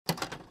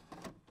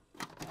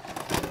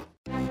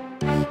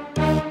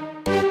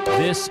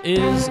This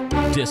is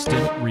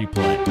Distant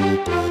Replay.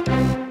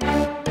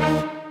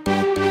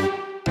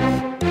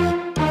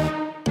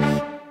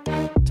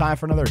 Time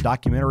for another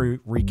documentary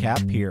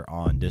recap here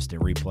on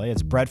Distant Replay.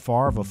 It's Brett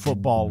Favre, A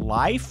Football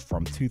Life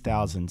from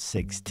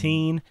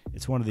 2016.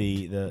 It's one of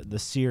the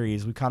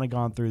series. We've kind of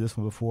gone through this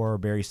one before,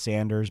 Barry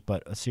Sanders,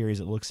 but a series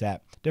that looks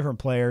at different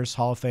players,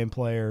 Hall of Fame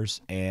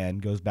players,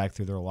 and goes back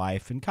through their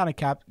life and kind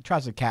of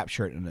tries to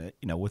capture it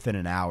in within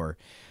an hour,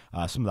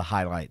 some of the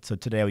highlights. So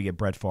today we get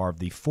Brett Favre,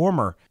 the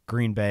former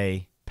Green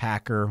Bay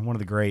Packer, one of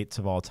the greats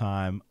of all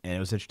time, and it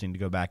was interesting to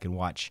go back and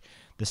watch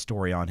the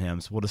story on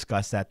him. So we'll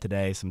discuss that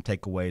today, some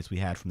takeaways we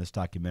had from this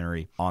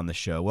documentary on the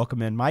show.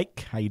 Welcome in,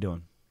 Mike. How you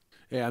doing?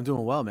 Yeah, I'm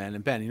doing well, man.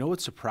 And Ben, you know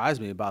what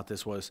surprised me about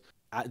this was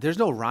there's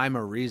no rhyme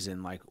or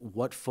reason like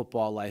what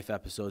Football Life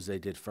episodes they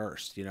did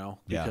first,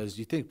 because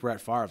you think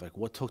Brett Favre, like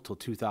what took till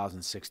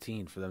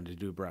 2016 for them to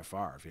do Brett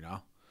Favre,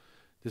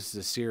 This is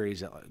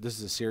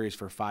a series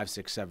for 5,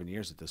 6, 7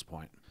 years at this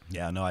point.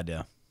 Yeah, no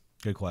idea.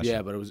 Good question.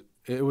 Yeah, but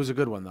it was a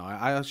good one though.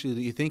 I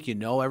actually, you think you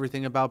know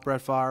everything about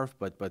Brett Favre,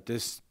 but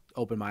this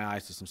opened my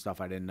eyes to some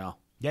stuff I didn't know.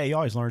 Yeah, you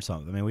always learn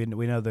something. I mean,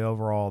 we know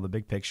the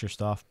big picture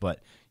stuff,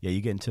 but yeah,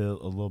 you get into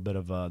a little bit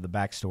of the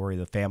backstory.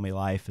 The family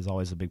life is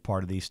always a big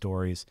part of these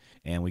stories,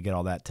 and we get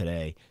all that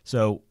today.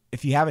 So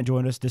if you haven't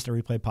joined us,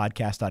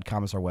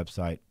 distantreplaypodcast.com is our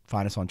website.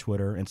 Find us on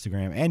Twitter,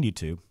 Instagram, and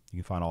YouTube.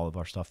 You can find all of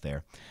our stuff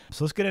there.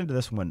 So let's get into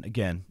this one.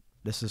 Again,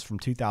 this is from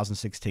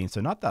 2016,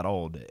 so not that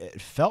old. It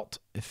felt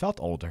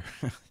older,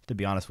 to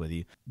be honest with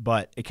you,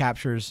 but it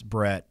captures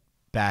Brett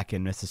back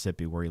in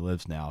Mississippi where he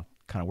lives now,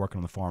 kind of working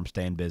on the farm,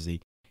 staying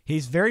busy.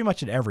 He's very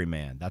much an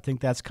everyman. I think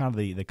that's kind of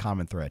the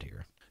common thread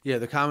here. Yeah,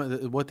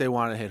 what they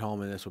want to hit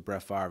home in this with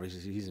Brett Favre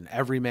is he's an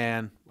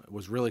everyman,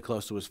 was really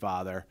close to his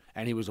father,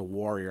 and he was a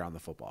warrior on the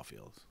football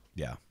field.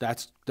 Yeah.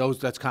 That's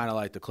kind of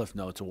like the cliff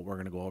notes of what we're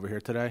going to go over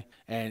here today.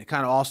 And it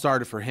kind of all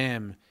started for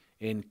him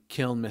in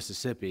Kiln,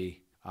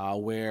 Mississippi,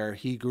 where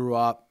he grew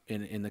up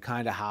in the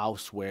kind of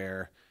house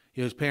where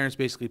his parents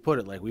basically put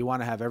it like, we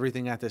want to have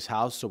everything at this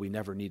house so we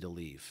never need to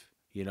leave,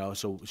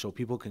 so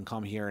people can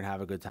come here and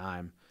have a good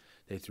time.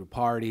 They threw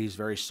parties,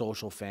 very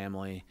social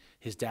family.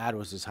 His dad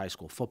was his high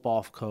school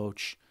football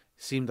coach,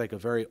 seemed like a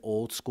very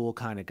old school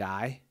kind of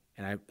guy.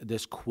 And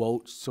this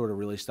quote sort of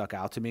really stuck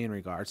out to me in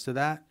regards to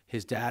that.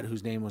 His dad,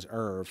 whose name was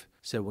Irv,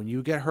 said, when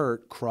you get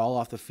hurt, crawl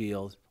off the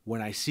field.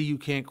 When I see you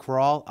can't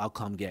crawl, I'll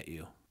come get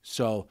you.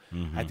 So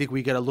I think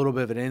we get a little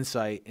bit of an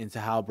insight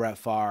into how Brett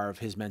Favre,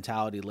 his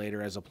mentality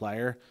later as a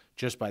player,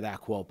 just by that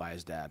quote by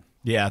his dad.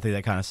 Yeah, I think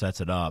that kind of sets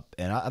it up.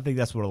 And I think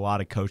that's what a lot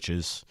of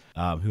coaches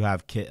who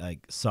have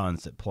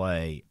sons that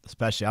play,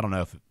 especially, I don't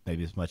know if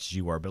maybe as much as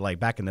you were, but like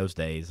back in those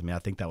days, I mean, I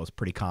think that was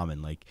pretty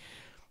common. Like,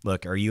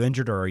 look, are you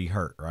injured or are you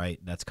hurt, right?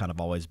 That's kind of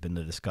always been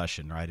the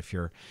discussion, right? If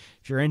you're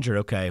injured,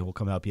 okay, we'll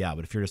come help you out.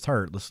 But if you're just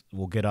hurt,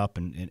 we'll get up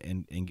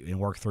and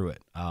work through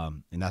it.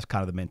 And that's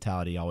kind of the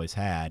mentality he always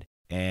had.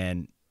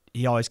 And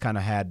he always kind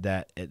of had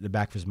that at the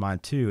back of his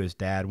mind too. His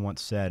dad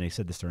once said, and he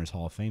said this during his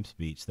Hall of Fame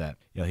speech, that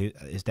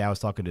his dad was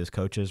talking to his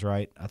coaches,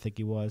 right? I think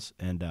he was,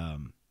 and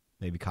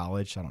maybe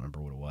college. I don't remember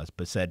what it was,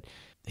 but said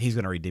he's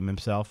going to redeem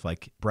himself.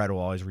 Like Brett will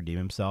always redeem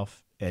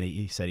himself, and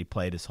he said he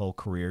played his whole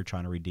career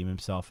trying to redeem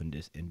himself and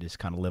just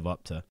kind of live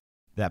up to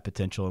that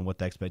potential and what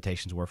the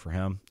expectations were for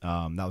him.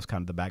 That was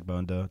kind of the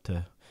backbone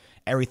to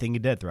everything he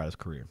did throughout his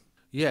career.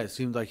 Yeah, it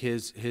seemed like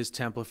his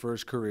template for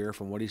his career,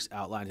 from what he's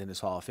outlined in his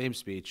Hall of Fame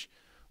speech,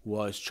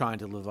 was trying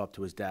to live up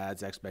to his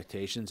dad's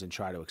expectations and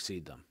try to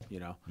exceed them,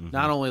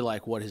 Not only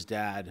like what his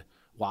dad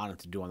wanted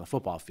to do on the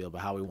football field,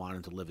 but how he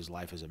wanted to live his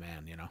life as a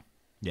man,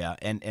 Yeah,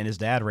 and his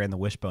dad ran the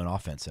wishbone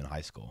offense in high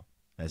school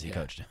as he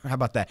coached. How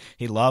about that?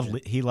 He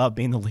loved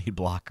being the lead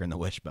blocker in the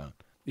wishbone.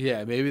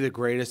 Yeah, maybe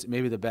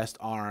the best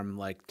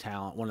arm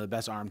talent, one of the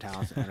best arm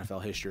talents in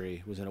NFL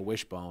history was in a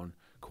wishbone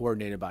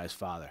coordinated by his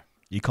father.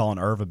 You calling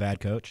Irv a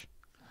bad coach?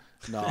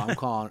 No, I'm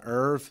calling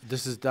Irv.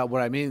 This is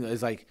what I mean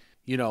is like,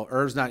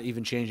 Irv's not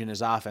even changing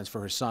his offense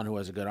for his son who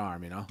has a good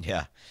arm,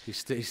 Yeah. He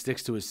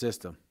sticks to his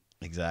system.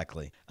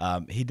 Exactly.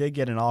 He did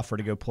get an offer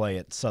to go play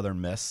at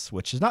Southern Miss,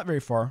 which is not very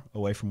far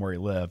away from where he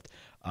lived.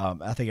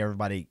 I think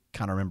everybody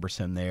kind of remembers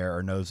him there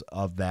or knows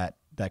of that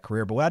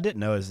career. But what I didn't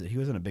know is that he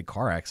was in a big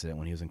car accident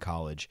when he was in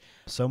college,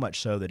 so much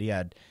so that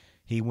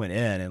he went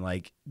in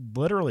and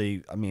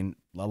literally, I mean,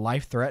 a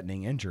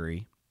life-threatening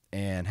injury,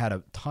 and had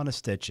a ton of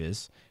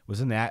stitches, was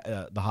in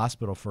the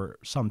hospital for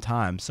some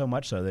time, so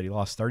much so that he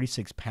lost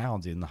 36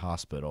 pounds in the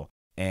hospital.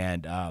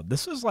 And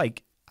this was I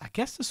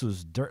guess this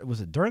was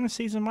it during the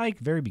season, Mike?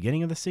 Very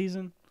beginning of the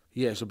season?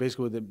 Yeah, so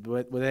basically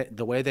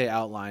the way they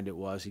outlined it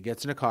was he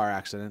gets in a car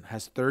accident,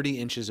 has 30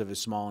 inches of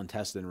his small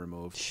intestine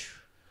removed,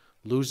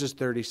 loses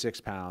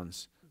 36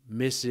 pounds,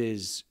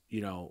 misses,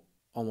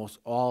 almost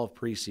all of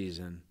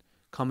preseason,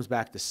 comes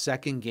back the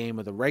second game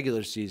of the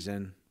regular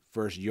season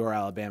versus your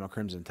Alabama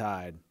Crimson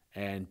Tide,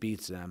 and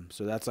beats them.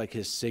 So that's like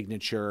his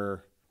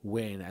signature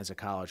win as a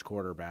college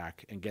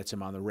quarterback and gets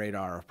him on the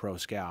radar of pro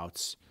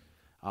scouts.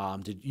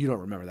 You don't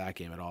remember that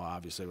game at all,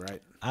 obviously,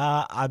 right?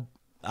 I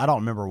don't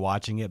remember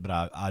watching it, but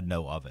I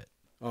know of it.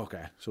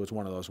 Okay, so it's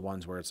one of those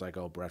ones where it's like,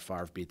 oh, Brett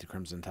Favre beat the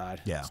Crimson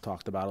Tide. Yeah. It's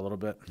talked about a little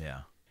bit.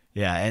 Yeah.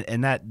 Yeah,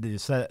 and that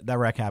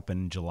wreck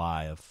happened in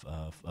July of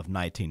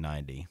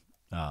 1990,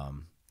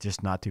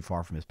 just not too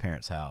far from his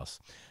parents' house.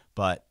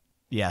 But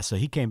yeah, so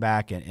he came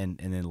back and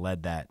then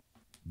led that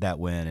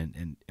win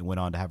and went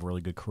on to have a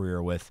really good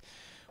career with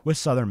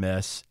Southern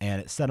Miss,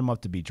 and it set him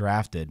up to be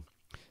drafted.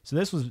 So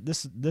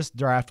this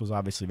draft was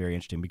obviously very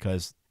interesting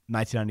because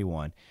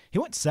 1991 he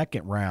went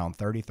second round,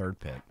 33rd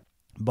pick.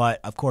 But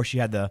of course, you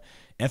had the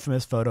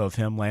infamous photo of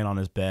him laying on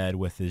his bed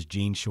with his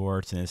jean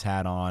shorts and his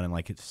hat on, and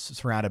like it's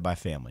surrounded by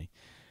family.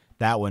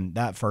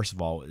 That first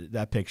of all,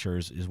 that picture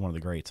is one of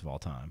the greats of all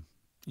time.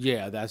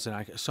 Yeah, that's an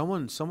icon.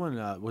 Someone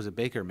was it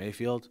Baker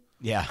Mayfield?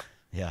 Yeah.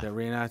 That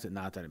reenacted.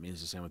 Not that it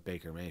means the same with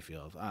Baker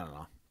Mayfield. I don't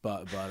know,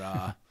 but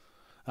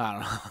I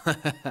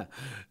don't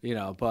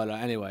know. But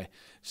anyway,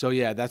 so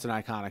yeah, that's an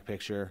iconic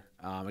picture.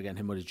 Again,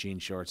 him with his jean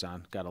shorts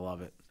on, gotta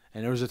love it.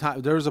 And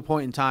there was a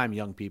point in time,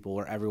 young people,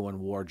 where everyone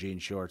wore jean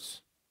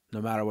shorts,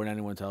 no matter what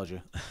anyone tells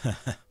you.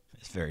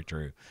 It's very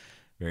true,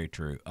 very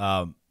true.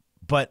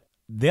 But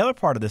the other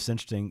part of this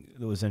that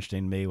was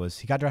interesting to me was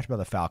he got drafted by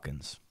the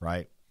Falcons,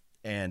 right?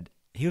 And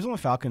he was on the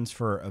Falcons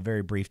for a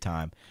very brief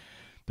time,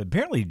 but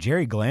apparently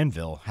Jerry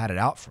Glanville had it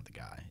out for the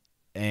guy,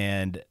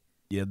 and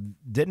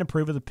didn't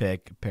approve of the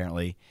pick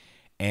apparently,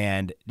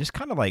 and just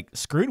kind of like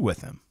screwed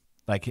with him,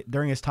 like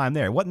during his time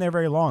there. He wasn't there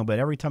very long, but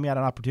every time he had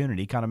an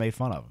opportunity, he kind of made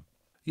fun of him.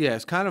 Yeah,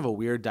 it's kind of a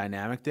weird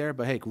dynamic there.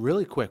 But hey,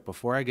 really quick,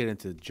 before I get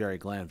into Jerry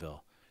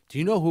Glanville, do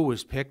you know who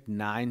was picked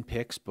 9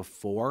 picks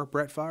before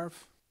Brett Favre?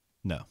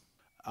 No.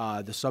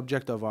 The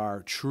subject of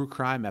our true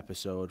crime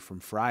episode from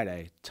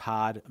Friday,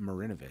 Todd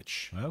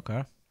Marinovich.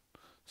 Okay.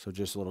 So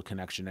just a little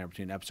connection there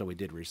between the episode we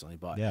did recently.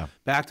 But yeah,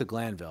 back to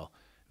Glanville.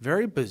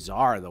 Very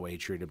bizarre the way he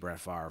treated Brett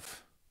Favre.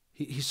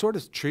 He sort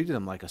of treated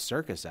him like a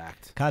circus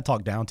act. Kind of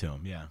talked down to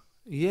him, yeah.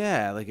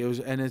 Yeah, like it was,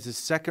 and it's a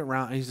second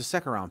round. He's a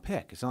second round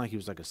pick. It's not like he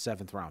was like a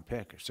 7th round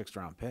pick or 6th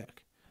round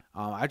pick.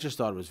 I just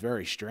thought it was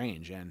very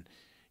strange, and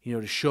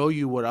to show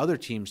you what other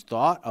teams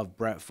thought of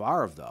Brett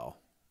Favre, though,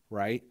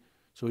 right?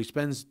 So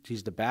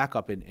he's the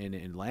backup in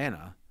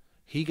Atlanta.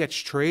 He gets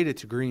traded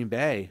to Green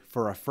Bay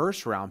for a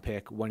 1st round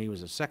pick when he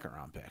was a 2nd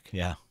round pick.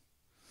 Yeah,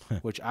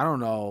 which I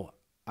don't know.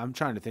 I'm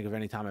trying to think of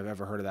any time I've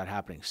ever heard of that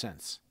happening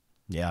since.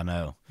 Yeah, I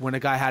know. When a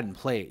guy hadn't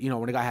played.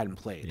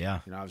 Yeah.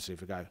 Obviously,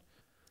 if a guy.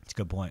 That's a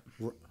good point.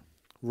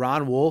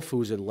 Ron Wolf,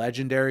 who's a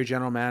legendary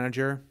general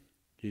manager,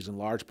 he's in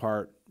large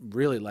part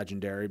really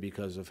legendary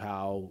because of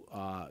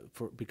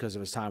because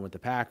of his time with the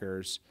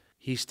Packers.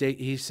 He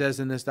says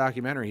in this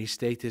documentary he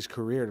staked his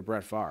career to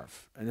Brett Favre,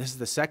 and this is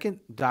the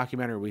second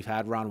documentary we've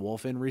had Ron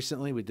Wolf in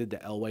recently. We did the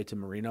Elway to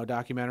Marino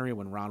documentary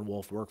when Ron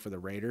Wolf worked for the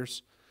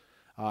Raiders.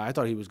 I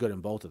thought he was good in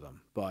both of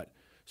them, but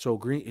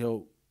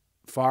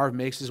Favre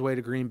makes his way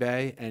to Green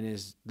Bay and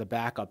is the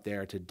backup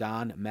there to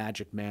Don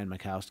Magic Man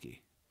Majkowski.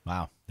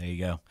 Wow, there you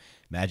go,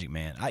 Magic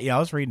Man. I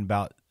was reading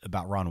about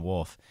Ron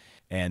Wolf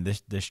and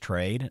this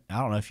trade. I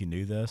don't know if you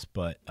knew this,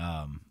 but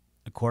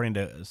according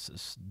to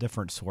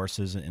different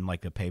sources in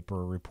like the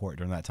paper report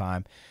during that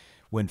time,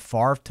 when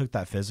Favre took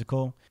that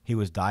physical, he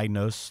was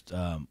diagnosed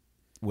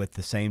with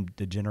the same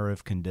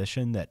degenerative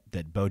condition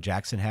that Bo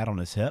Jackson had on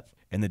his hip,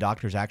 and the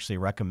doctors actually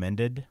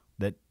recommended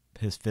that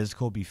his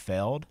physical be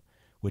failed,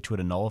 which would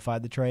have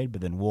nullified the trade.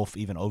 But then Wolf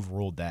even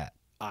overruled that.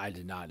 I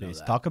did not know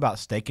that. Talk about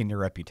staking your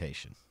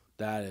reputation.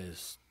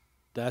 That's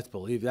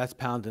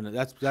pounding.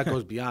 That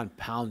goes beyond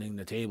pounding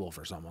the table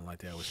for someone like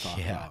they always talk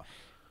about.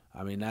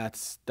 I mean,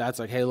 that's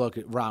like, hey, look,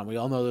 Ron, we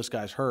all know this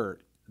guy's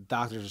hurt.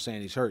 Doctors are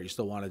saying he's hurt. You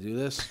still want to do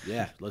this?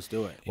 Yeah, let's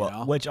do it. You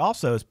know? Which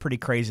also is pretty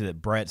crazy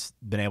that Brett's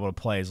been able to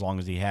play as long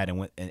as he had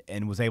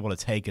and was able to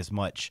take as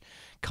much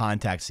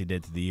contact as he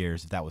did through the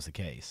years, if that was the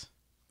case.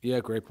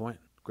 Yeah, great point.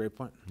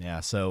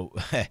 Yeah, so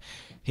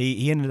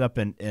he ended up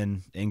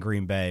in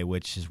Green Bay,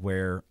 which is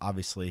where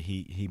obviously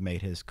he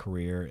made his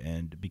career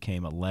and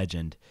became a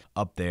legend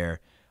up there.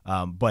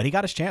 But he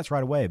got his chance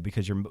right away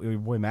because your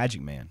boy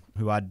Magic Man,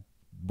 who I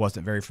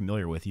wasn't very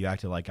familiar with, you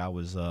acted like I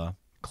was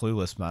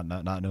clueless,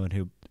 not knowing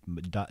who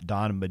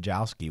Don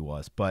Majkowski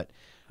was, but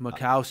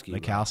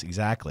Majkowski,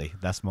 exactly.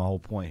 That's my whole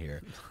point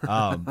here.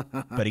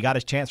 But he got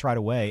his chance right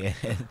away.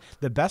 And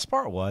the best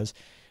part was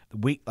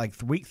week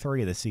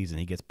 3 of the season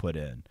he gets put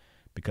in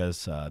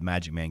because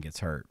Magic Man gets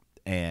hurt,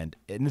 and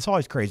it's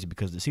always crazy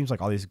because it seems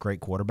like all these great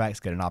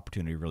quarterbacks get an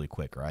opportunity really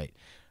quick, right?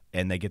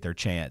 And they get their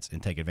chance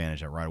and take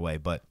advantage of it right away.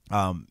 But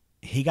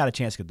he got a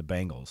chance to get the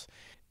Bengals.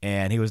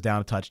 And he was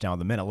down a touchdown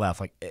with a minute left.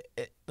 Like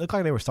it looked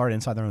like they were starting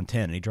inside their own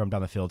 10, and he drove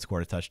down the field,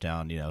 scored a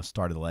touchdown,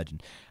 started the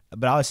legend.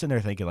 But I was sitting there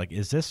thinking, like,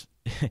 does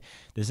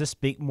this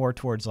speak more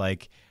towards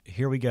like,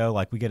 here we go,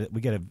 like we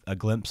get a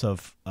glimpse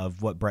of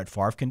what Brett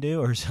Favre can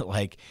do, or is it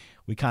like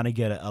we kind of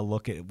get a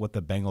look at what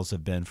the Bengals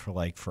have been for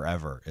like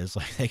forever? It's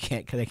like they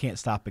can't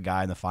stop a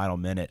guy in the final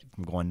minute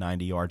from going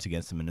 90 yards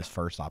against him in his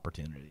first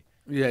opportunity.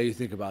 Yeah, you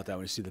think about that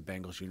when you see the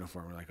Bengals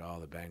uniform, you're like, oh,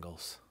 the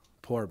Bengals.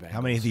 Poor Bengals.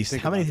 How many of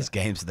these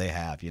games do they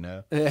have,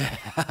 Yeah,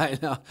 I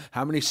know.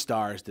 How many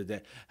stars did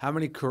they? How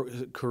many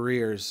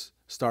careers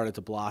started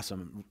to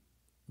blossom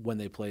when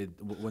they played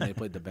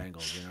the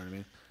Bengals. You know what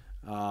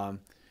I mean?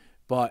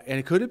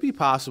 And could it be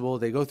possible,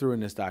 they go through in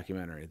this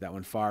documentary, that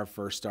when Favre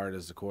first started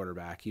as a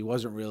quarterback, he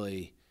wasn't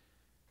really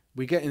 –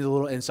 we get into a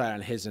little insight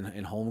on his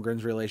and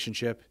Holmgren's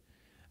relationship,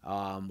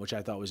 which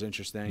I thought was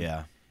interesting.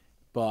 Yeah.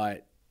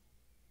 But,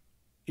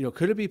 you know,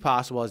 could it be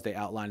possible, as they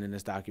outlined in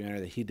this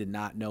documentary, that he did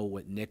not know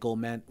what nickel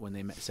meant when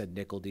they said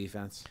nickel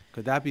defense?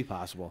 Could that be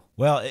possible?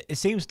 Well, it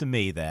seems to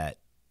me that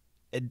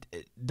it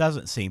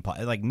doesn't seem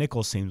 – like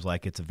nickel seems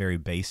like it's a very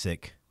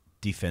basic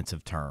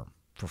defensive term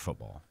for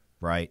football,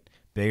 right?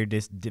 Very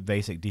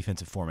basic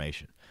defensive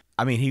formation.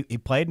 I mean, he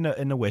played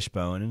in the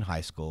wishbone in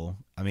high school.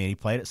 I mean, he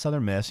played at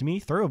Southern Miss. I mean, he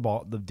threw a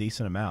ball the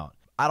decent amount.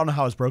 I don't know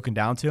how it was broken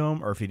down to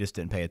him or if he just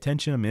didn't pay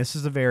attention. I mean, this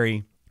is a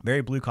very,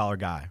 very blue-collar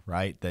guy,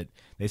 right? That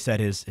they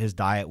said his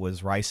diet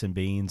was rice and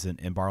beans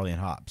and barley and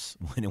hops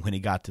when he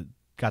got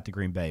to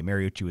Green Bay.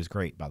 Mariucci was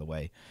great, by the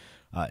way,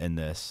 in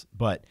this.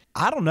 But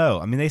I don't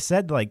know. I mean, they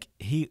said, like,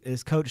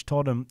 his coach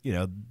told him, you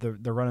know,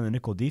 they're running the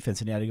nickel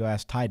defense, and he had to go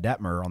ask Ty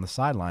Detmer on the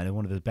sideline and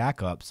one of his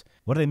backups,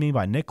 what do they mean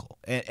by nickel?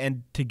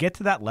 And to get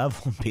to that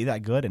level and be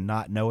that good and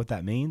not know what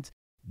that means,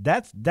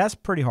 that's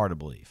pretty hard to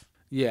believe.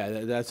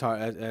 Yeah, that's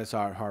hard. That's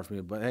hard for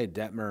me. But hey,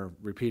 Detmer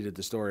repeated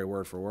the story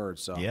word for word,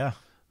 so yeah,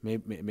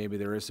 maybe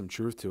there is some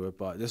truth to it.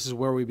 But this is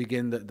where we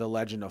begin the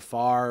legend of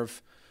Favre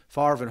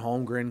and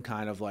Holmgren.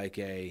 Kind of like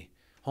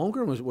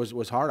Holmgren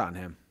was hard on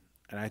him,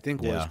 and I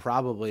think was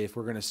probably, if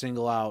we're going to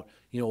single out,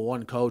 you know,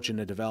 one coach in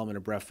the development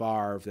of Brett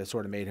Favre that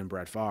sort of made him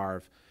Brett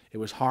Favre, it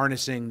was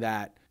harnessing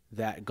that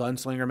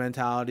gunslinger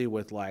mentality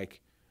with,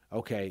 like,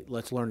 okay,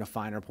 let's learn the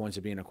finer points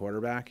of being a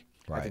quarterback.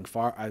 Right.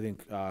 I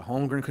think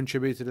Holmgren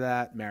contributed to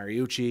that.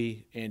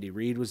 Mariucci, Andy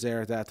Reid was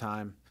there at that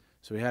time,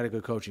 so he had a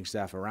good coaching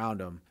staff around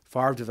him.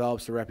 Favre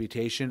develops the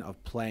reputation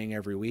of playing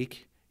every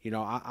week. You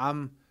know,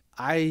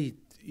 I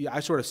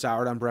sort of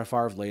soured on Brett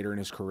Favre later in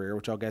his career,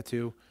 which I'll get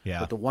to.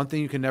 Yeah. But the one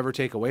thing you can never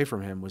take away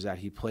from him was that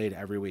he played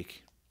every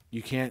week.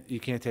 You can't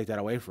take that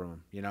away from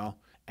him. You know,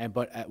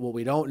 but what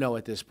we don't know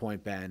at this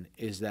point, Ben,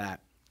 is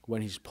that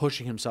when he's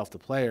pushing himself to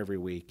play every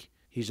week,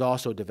 he's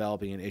also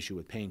developing an issue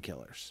with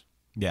painkillers.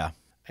 Yeah.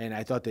 And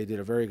I thought they did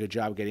a very good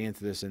job getting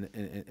into this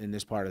in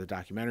this part of the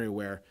documentary,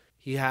 where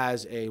he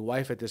has a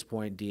wife at this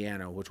point,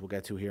 Deanna, which we'll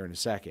get to here in a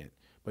second.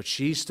 But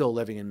she's still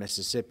living in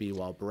Mississippi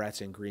while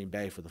Brett's in Green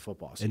Bay for the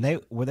football season.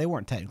 And they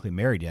weren't technically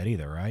married yet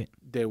either, right?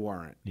 They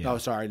weren't. Yeah. Oh,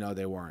 sorry, no,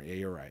 they weren't. Yeah,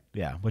 you're right.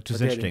 Yeah, which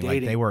was interesting.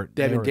 Like they were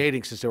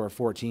dating since they were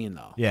 14,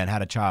 though. Yeah, and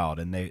had a child,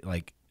 and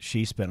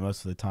she spent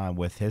most of the time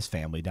with his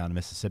family down in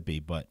Mississippi,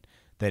 but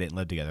they didn't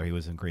live together. He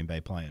was in Green Bay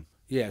playing.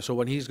 Yeah, so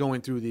when he's going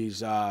through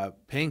these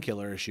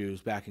painkiller issues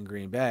back in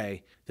Green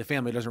Bay, the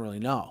family doesn't really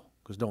know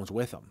because no one's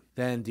with him.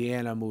 Then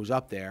Deanna moves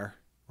up there,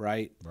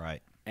 right?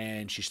 Right.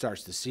 And she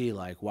starts to see,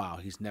 like, wow,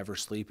 he's never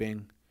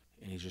sleeping,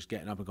 and he's just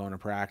getting up and going to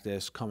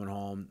practice, coming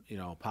home, you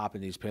know,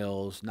 popping these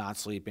pills, not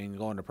sleeping,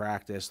 going to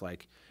practice.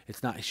 Like,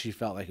 it's not. She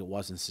felt like it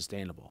wasn't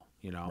sustainable,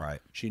 you know? Right.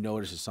 She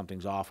notices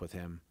something's off with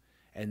him,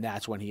 and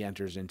that's when he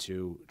enters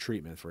into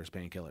treatment for his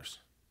painkillers.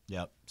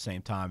 Yep.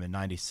 Same time in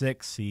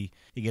 '96, he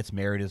gets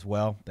married as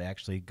well. They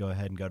actually go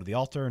ahead and go to the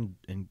altar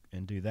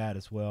and do that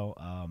as well.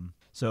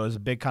 So it was a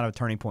big kind of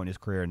turning point in his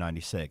career in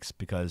 '96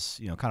 because,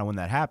 you know, kind of when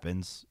that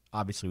happens,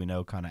 obviously we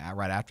know kind of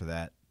right after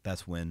that,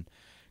 that's when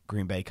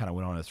Green Bay kind of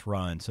went on its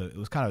run. So it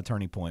was kind of a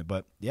turning point.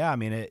 But yeah, I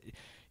mean,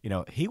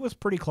 he was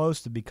pretty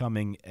close to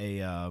becoming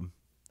a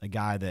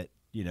guy that,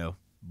 you know,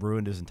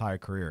 ruined his entire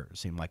career. It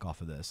seemed like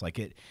off of this. Like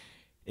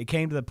it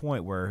came to the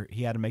point where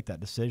he had to make that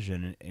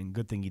decision, and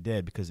good thing he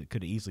did because it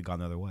could have easily gone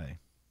the other way.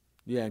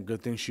 Yeah, and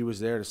good thing she was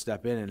there to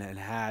step in and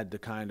had the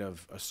kind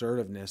of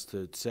assertiveness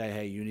to say,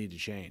 hey, you need to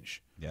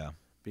change. Yeah.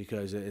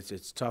 Because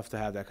it's tough to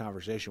have that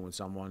conversation with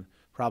someone.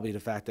 Probably the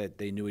fact that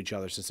they knew each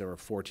other since they were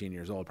 14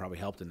 years old probably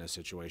helped in this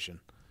situation.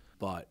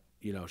 But,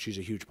 you know, she's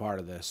a huge part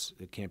of this.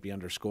 It can't be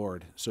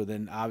underscored. So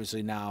then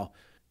obviously now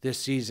this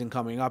season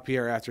coming up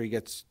here after he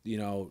gets, you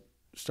know,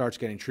 starts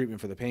getting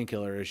treatment for the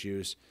painkiller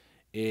issues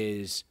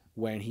is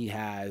when he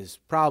has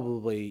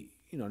probably,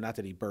 you know, not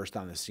that he burst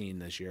on the scene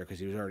this year because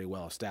he was already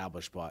well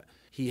established, but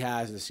he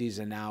has the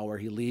season now where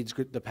he leads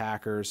the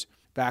Packers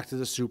back to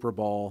the Super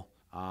Bowl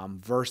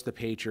versus the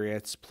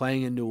Patriots,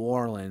 playing in New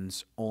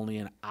Orleans, only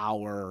an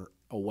hour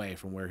away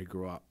from where he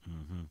grew up.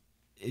 Mm-hmm.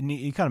 And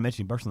you kind of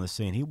mentioned he burst on the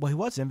scene. He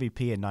was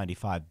MVP in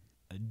 '95.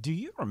 Do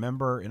you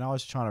remember, and I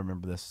was trying to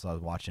remember this as I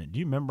was watching it, do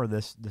you remember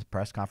this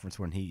press conference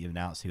when he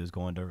announced he was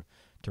going to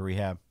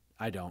rehab?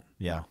 I don't.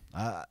 Yeah.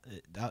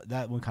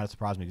 That one kind of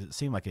surprised me because it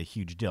seemed like a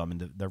huge deal. I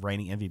mean, the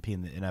reigning MVP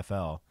in the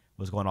NFL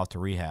was going off to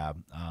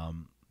rehab,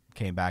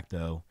 came back,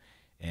 though,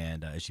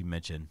 and as you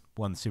mentioned,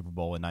 won the Super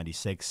Bowl in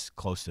 '96,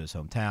 close to his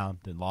hometown,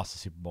 then lost the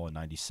Super Bowl in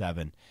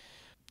 '97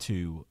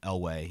 to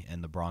Elway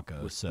and the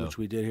Broncos. Which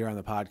we did here on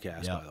the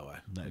podcast, by the way.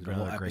 Another a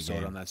whole great episode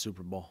game on that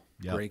Super Bowl.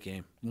 Yep. Great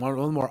game. One of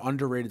the more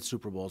underrated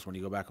Super Bowls when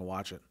you go back and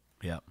watch it.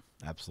 Yep,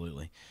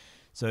 absolutely.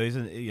 So he's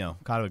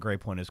kind of a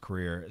great point in his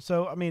career.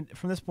 So, I mean,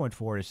 from this point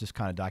forward, it's just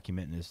kind of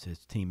documenting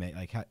his teammate,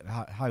 like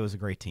how he was a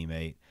great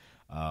teammate.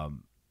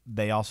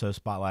 they also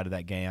spotlighted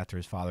that game after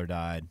his father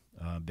died,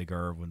 Big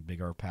Irv, when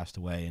Big Irv passed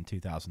away in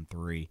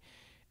 2003.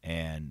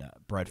 And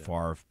Brett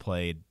Favre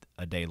played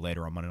a day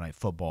later on Monday Night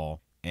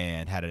Football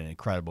and had an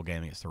incredible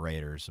game against the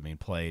Raiders. I mean,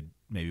 played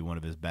maybe one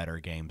of his better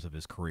games of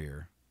his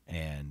career.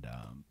 And,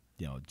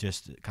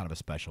 just kind of a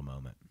special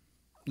moment.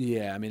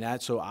 Yeah, I mean,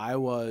 this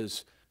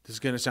is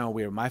going to sound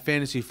weird. My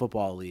fantasy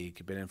football league,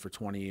 I've been in for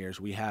 20 years,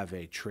 we have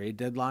a trade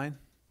deadline.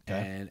 Okay.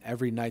 And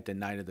every night, the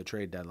night of the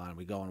trade deadline,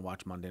 we go and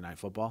watch Monday Night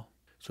Football.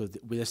 So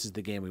this is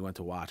the game we went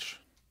to watch.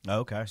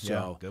 Okay,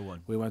 so good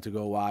one. We went to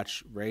go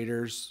watch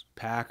Raiders,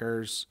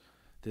 Packers,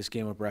 this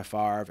game with Brett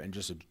Favre, and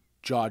just a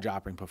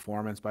jaw-dropping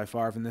performance by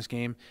Favre in this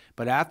game.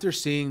 But after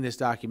seeing this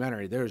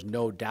documentary, there was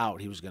no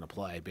doubt he was going to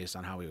play based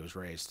on how he was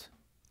raised.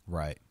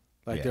 Right.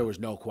 There was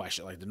no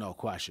question. No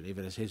question.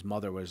 Even as his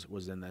mother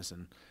was in this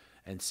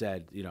and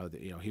said,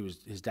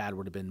 his dad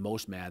would have been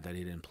most mad that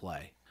he didn't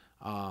play.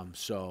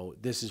 So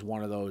this is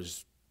one of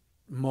those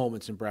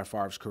moments in Brett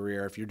Favre's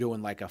career. If you're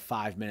doing like a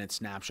 5-minute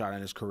snapshot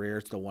in his career,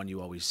 it's the one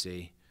you always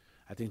see.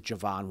 I think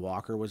Javon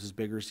Walker was his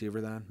big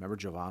receiver then. Remember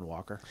Javon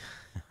Walker?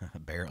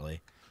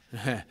 Barely.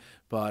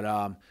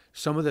 But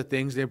some of the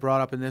things they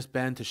brought up in this,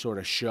 Ben, to sort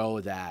of show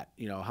that,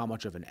 how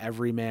much of an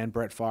everyman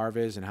Brett Favre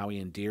is and how he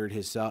endeared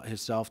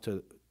himself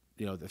to,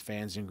 the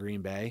fans in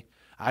Green Bay,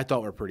 I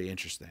thought were pretty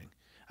interesting.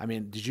 I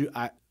mean,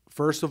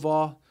 first of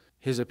all,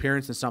 his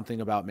appearance in Something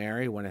About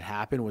Mary, when it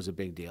happened, was a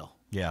big deal.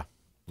 Yeah.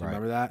 Do you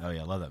remember that? Oh,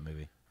 yeah, I love that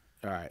movie.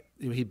 All right.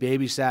 He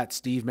babysat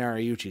Steve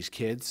Mariucci's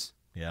kids.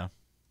 Yeah.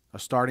 A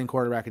starting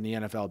quarterback in the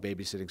NFL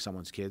babysitting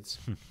someone's kids.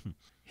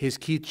 His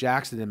Keith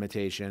Jackson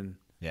imitation,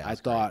 I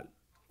thought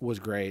was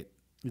great.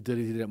 He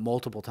did it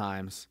multiple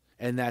times.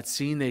 And that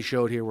scene they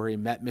showed here where he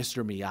met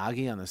Mr.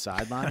 Miyagi on the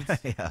sidelines.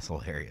 Yeah, that's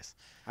hilarious.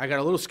 I got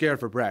a little scared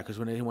for Brett because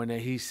when he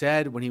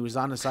was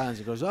on the sidelines,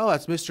 he goes, "Oh,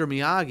 that's Mr.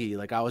 Miyagi."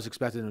 Like I was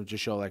expecting him to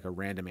just show like a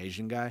random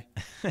Asian guy,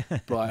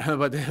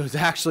 but it was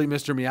actually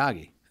Mr.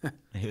 Miyagi.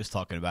 He was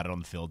talking about it on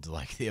the field to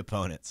like the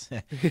opponents.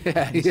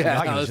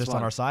 Miyagi was just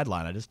on our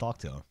sideline. I just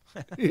talked to him.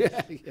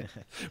 yeah.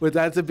 But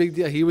that's a big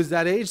deal. He was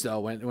that age though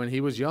when he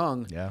was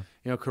young. Yeah.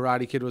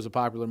 Karate Kid was a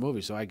popular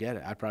movie, so I get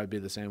it. I'd probably be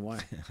the same way.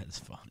 That's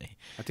funny.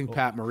 I think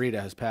Pat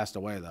Morita has passed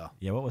away though.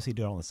 Yeah, what was he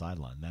doing on the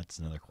sideline? That's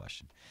another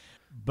question.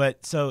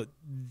 But so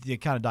you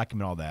kind of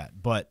document all that,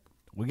 but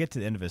we get to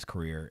the end of his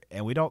career,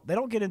 and they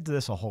don't get into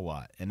this a whole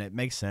lot, and it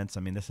makes sense. I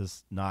mean, this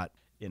is not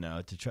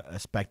a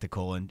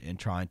spectacle and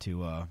trying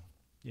to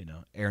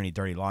air any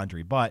dirty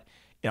laundry, but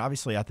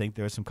obviously I think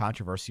there was some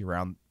controversy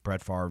around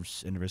Brett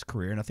Favre's end of his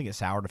career, and I think it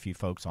soured a few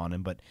folks on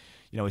him. But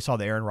we saw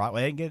the Aaron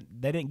Rodgers.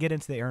 They didn't get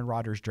into the Aaron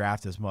Rodgers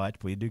draft as much,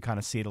 but we do kind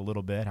of see it a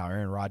little bit how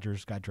Aaron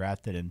Rodgers got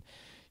drafted and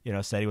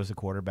said he was a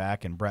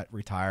quarterback, and Brett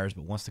retires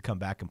but wants to come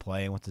back and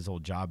play and wants his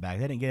old job back.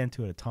 They didn't get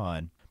into it a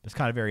ton. But it's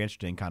kind of very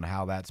interesting kind of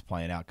how that's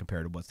playing out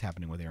compared to what's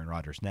happening with Aaron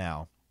Rodgers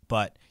now.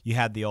 But you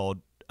had the old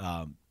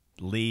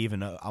leave,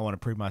 and I want to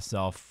prove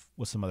myself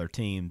with some other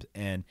teams.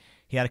 And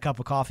he had a cup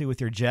of coffee with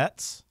your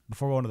Jets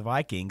before going to the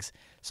Vikings.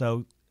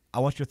 So I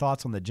want your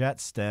thoughts on the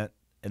Jets stint,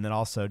 and then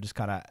also just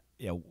kind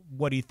of,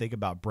 what do you think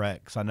about Brett?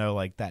 Because I know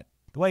like that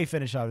the way he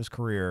finished out his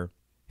career,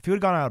 if he would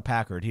have gone out of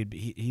Packard,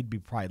 he'd be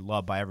probably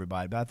loved by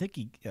everybody. But I think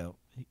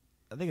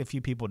I think a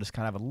few people just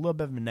kind of have a little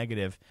bit of a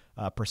negative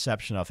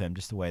perception of him,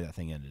 just the way that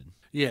thing ended.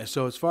 Yeah,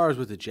 so as far as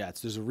with the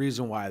Jets, there's a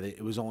reason why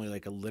it was only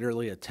like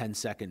literally a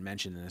 10-second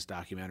mention in this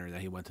documentary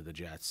that he went to the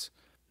Jets.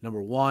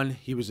 Number one,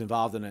 he was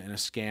involved in a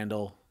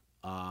scandal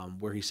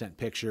where he sent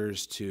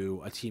pictures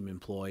to a team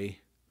employee.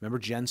 Remember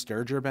Jen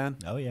Sturger, Ben?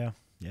 Oh, yeah.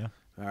 Yeah.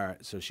 All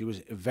right, so she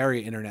was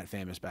very internet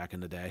famous back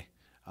in the day.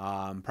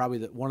 Probably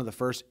one of the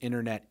first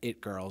internet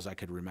it girls I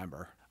could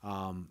remember.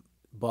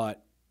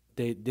 But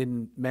they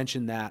didn't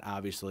mention that,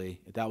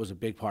 obviously. That was a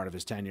big part of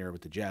his tenure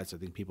with the Jets. I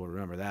think people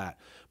remember that.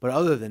 But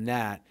other than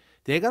that,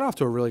 they got off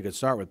to a really good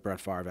start with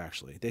Brett Favre,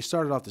 actually. They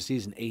started off the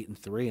season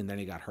 8-3, and then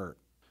he got hurt.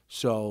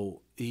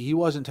 So he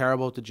wasn't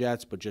terrible with the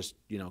Jets, but just,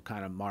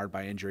 kind of marred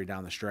by injury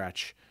down the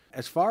stretch.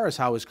 As far as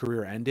how his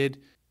career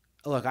ended,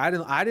 look, I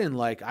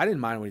didn't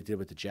mind what he did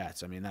with the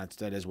Jets. I mean, that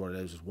is what it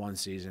is. It was one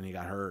season. He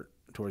got hurt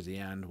towards the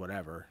end,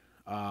 whatever.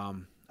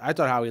 I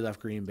thought how he left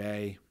Green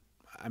Bay,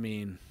 I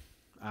mean,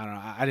 I don't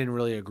know. I didn't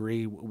really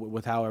agree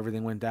with how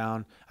everything went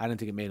down. I didn't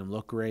think it made him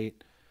look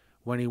great.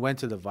 When he went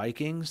to the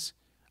Vikings,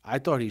 I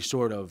thought he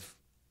sort of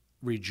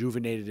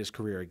rejuvenated his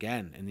career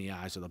again in the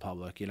eyes of the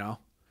public, Yeah.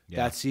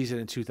 That season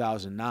in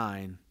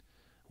 2009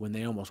 when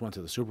they almost went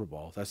to the Super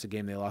Bowl. That's the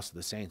game they lost to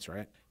the Saints,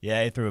 right?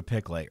 Yeah, he threw a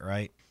pick late,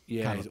 right?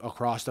 Yeah,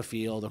 across the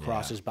field,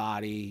 across his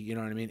body, you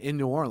know what I mean? In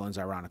New Orleans,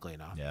 ironically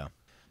enough. Yeah.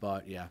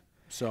 But, yeah.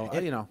 So,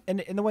 And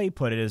the way he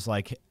put it is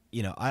like,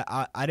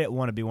 I didn't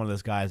want to be one of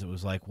those guys that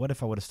was like, what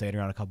if I would have stayed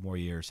around a couple more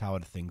years? How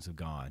would things have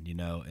gone?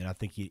 And I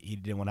think he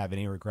didn't want to have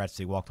any regrets.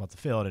 He walked off the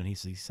field, and he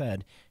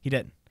said he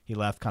didn't. He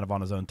left kind of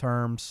on his own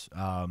terms,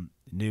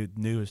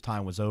 knew his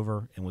time was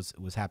over, and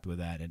was happy with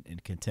that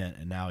and content.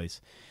 And now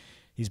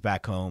he's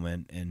back home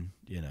and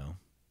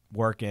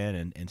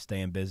working and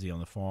staying busy on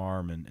the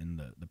farm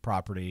and the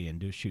property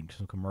and shooting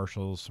some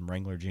commercials, some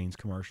Wrangler jeans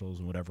commercials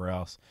and whatever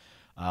else.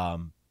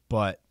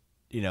 But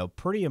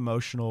pretty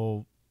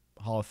emotional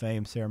Hall of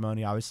Fame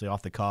ceremony, obviously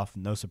off the cuff.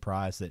 No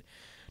surprise that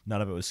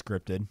none of it was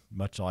scripted,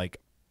 much like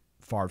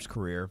Favre's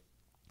career.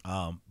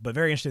 But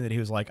very interesting that he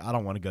was like, I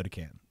don't want to go to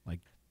Canton. Like,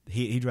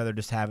 he'd rather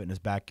just have it in his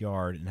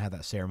backyard and have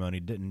that ceremony.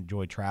 Didn't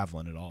enjoy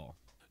traveling at all.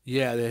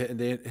 Yeah,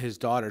 his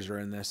daughters are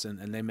in this,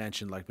 and they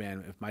mentioned, like,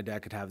 man, if my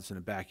dad could have this in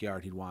the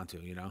backyard, he'd want to,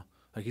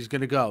 Like, he's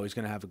going to go. He's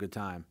going to have a good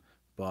time.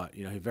 But,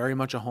 he's very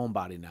much a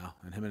homebody now,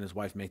 and him and his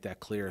wife make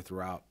that clear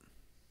throughout.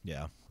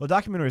 Yeah. Well, the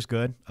documentary is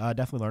good.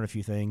 Definitely learned a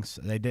few things.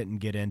 They didn't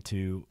get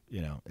into,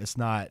 it's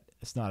not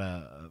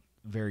a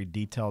very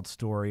detailed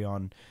story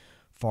on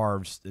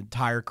Favre's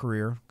entire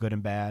career, good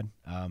and bad.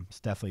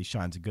 It definitely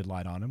shines a good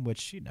light on him,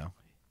 which,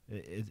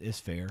 is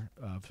fair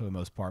for the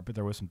most part. But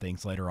there were some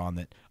things later on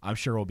that I'm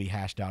sure will be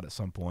hashed out at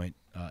some point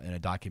in a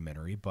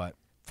documentary. But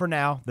for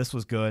now, this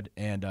was good.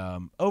 And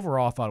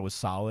overall, I thought it was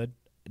solid.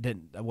 It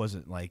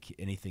wasn't like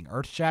anything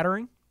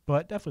earth-shattering,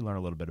 but definitely learned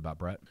a little bit about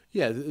Brett.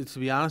 Yeah, to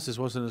be honest, this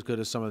wasn't as good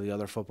as some of the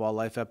other Football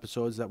Life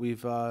episodes that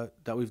we've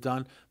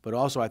done. But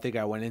also, I think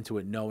I went into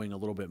it knowing a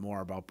little bit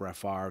more about Brett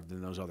Favre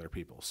than those other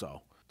people.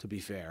 So, to be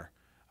fair,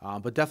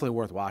 but definitely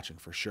worth watching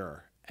for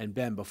sure. And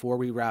Ben, before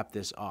we wrap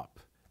this up,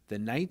 the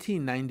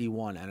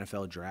 1991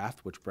 NFL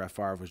draft, which Brett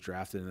Favre was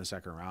drafted in the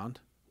second round,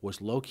 was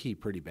low-key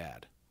pretty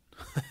bad.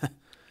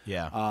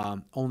 Yeah.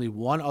 Only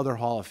one other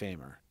Hall of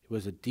Famer. It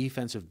was a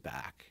defensive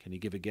back. Can you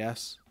give a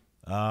guess?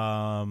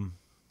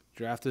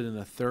 Drafted in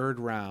the third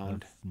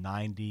round.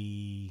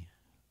 91?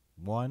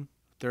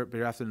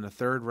 Drafted in the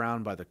third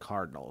round by the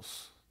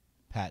Cardinals.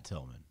 Pat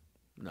Tillman.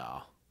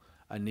 No.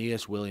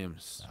 Aeneas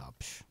Williams. Oh,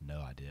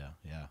 no idea.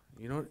 Yeah.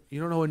 You don't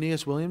know who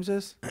Aeneas Williams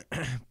is?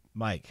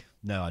 Mike.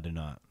 No, I do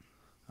not.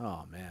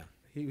 Oh man,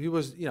 he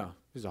was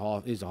he's a Hall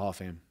of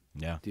Fame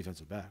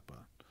defensive back,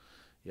 but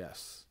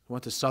yes, he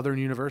went to Southern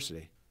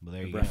University. Well,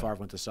 there you Brett go. Favre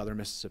went to Southern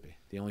Mississippi.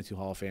 The only two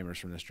Hall of Famers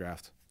from this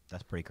draft.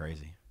 That's pretty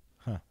crazy.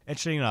 Huh.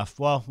 Interesting enough.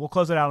 Well, we'll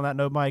close it out on that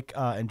note, Mike.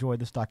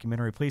 Enjoyed this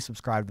documentary. Please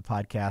subscribe to the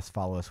podcast.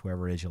 Follow us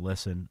wherever it is you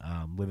listen.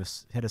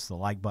 Hit us the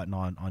like button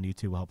on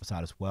YouTube. Will help us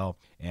out as well.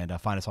 And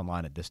find us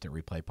online at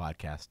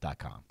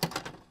distantreplaypodcast.com.